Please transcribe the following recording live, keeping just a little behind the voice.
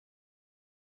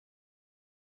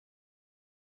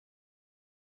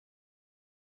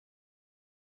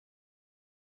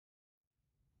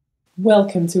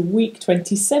Welcome to week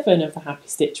 27 of the Happy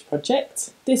Stitch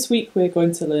project. This week we're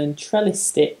going to learn trellis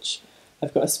stitch.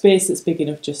 I've got a space that's big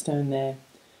enough just down there.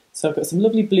 So I've got some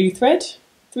lovely blue thread,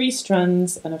 3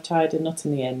 strands, and I've tied a knot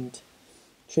in the end.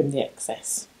 Trim the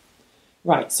excess.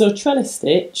 Right, so trellis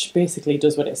stitch basically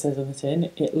does what it says on the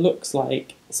tin. It looks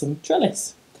like some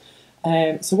trellis.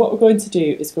 So what we're going to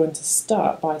do is going to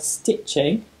start by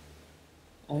stitching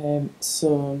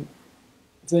some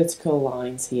vertical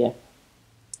lines here.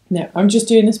 Now, I'm just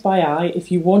doing this by eye.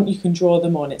 If you want, you can draw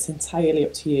them on. It's entirely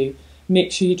up to you.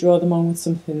 Make sure you draw them on with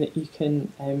something that you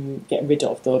can get rid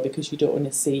of, though, because you don't want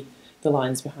to see the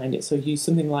lines behind it. So use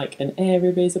something like an air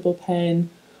erasable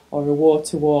pen or a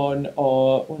water one,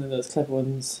 or one of those clever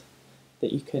ones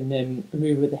that you can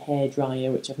remove with a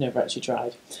hairdryer, which I've never actually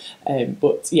tried.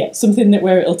 But yeah, something that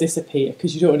where it'll disappear,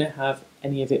 because you don't want to have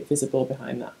any of it visible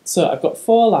behind that. So I've got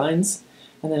 4 lines.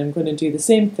 And then I'm going to do the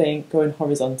same thing going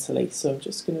horizontally. So I'm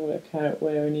just going to work out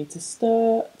where I need to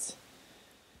start.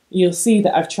 You'll see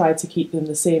that I've tried to keep them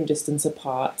the same distance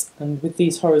apart, and with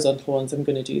these horizontal ones I'm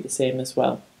going to do the same as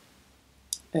well.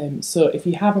 So if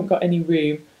you haven't got any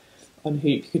room on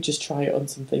hoop, you could just try it on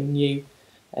something new.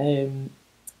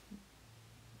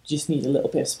 Just need a little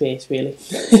bit of space really,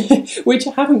 which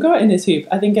I haven't got in this hoop.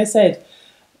 I think I said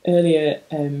earlier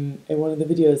in one of the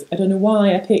videos, I don't know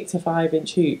why I picked a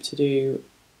 5-inch hoop to do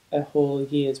a whole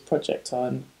year's project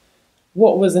on.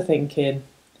 What was I thinking?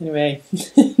 Anyway,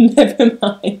 never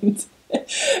mind.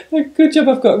 Good job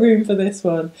I've got room for this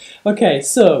one. Okay,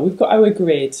 so we've got our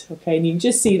grid, okay, and you can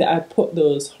just see that I put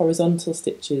those horizontal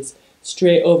stitches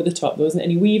straight over the top. There wasn't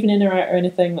any weaving in or out or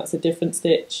anything, that's a different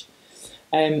stitch.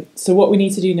 So what we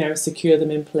need to do now is secure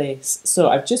them in place. So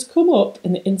I've just come up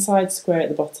in the inside square at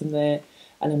the bottom there,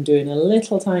 and I'm doing a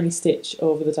little tiny stitch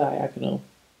over the diagonal.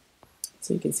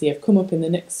 So you can see I've come up in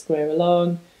the next square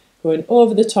along, going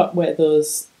over the top where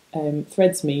those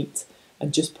threads meet,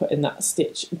 and just putting that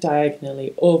stitch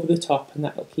diagonally over the top, and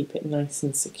that will keep it nice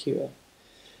and secure.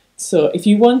 So if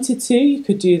you wanted to, you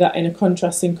could do that in a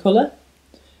contrasting colour.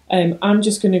 I'm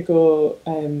just going to go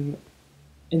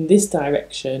in this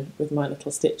direction with my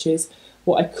little stitches.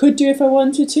 What I could do if I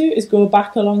wanted to is go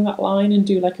back along that line and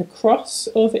do like a cross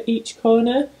over each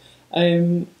corner.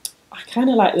 I kind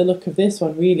of like the look of this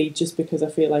one really, just because I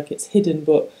feel like it's hidden,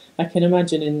 but I can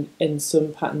imagine in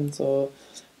some patterns, or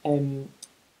you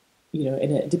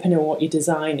know, depending on what your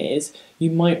design is,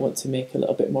 you might want to make a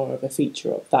little bit more of a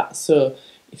feature of that. So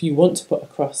if you want to put a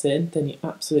cross in, then you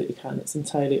absolutely can. It's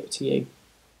entirely up to you.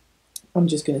 I'm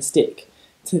just going to stick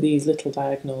to these little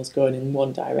diagonals going in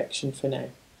one direction for now.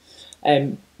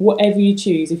 Whatever you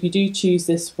choose, if you do choose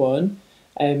this one,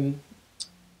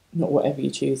 not whatever you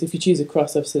choose, if you choose a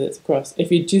cross, obviously that's a cross. If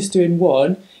you're just doing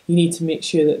one, you need to make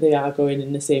sure that they are going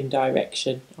in the same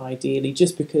direction, ideally,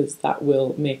 just because that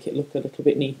will make it look a little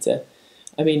bit neater.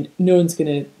 I mean, no one's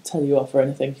going to tell you off or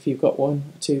anything if you've got 1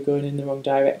 or 2 going in the wrong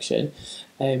direction,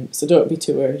 so don't be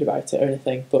too worried about it or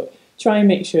anything, but try and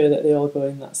make sure that they all go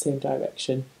in that same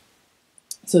direction.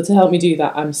 So to help me do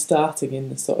that, I'm starting in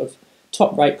the sort of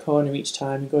top right corner each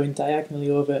time and going diagonally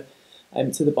over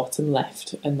to the bottom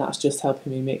left, and that's just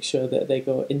helping me make sure that they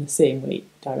go in the same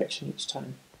direction each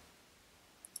time.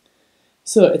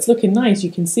 So it's looking nice. You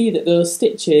can see that those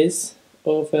stitches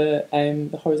over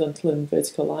the horizontal and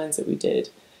vertical lines that we did,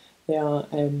 they are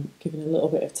giving a little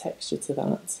bit of texture to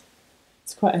that.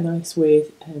 It's quite a nice way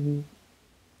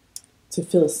to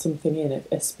fill something in,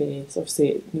 a space. Obviously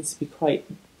it needs to be quite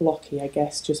blocky, I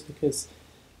guess, just because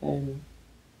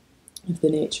of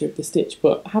the nature of the stitch,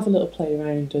 but have a little play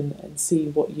around and see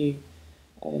what you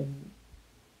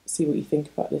think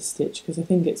about this stitch, because I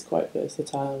think it's quite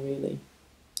versatile really.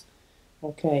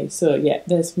 Okay, so yeah,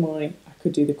 there's I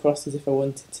could do the crosses if I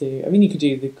wanted to. I mean, you could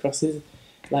do the crosses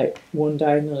like one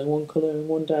diagonal in one colour and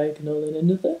one diagonal in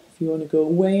another. If you want to go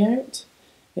way out,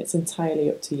 it's entirely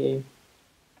up to you.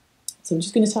 So I'm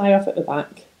just going to tie off at the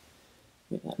back,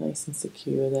 make that nice and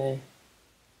secure there.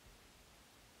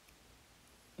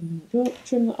 Go,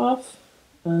 trim that off,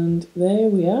 and there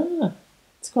we are.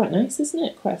 It's quite nice, isn't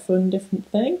it? Quite a fun, different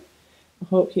thing. I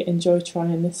hope you enjoy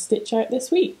trying this stitch out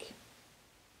this week.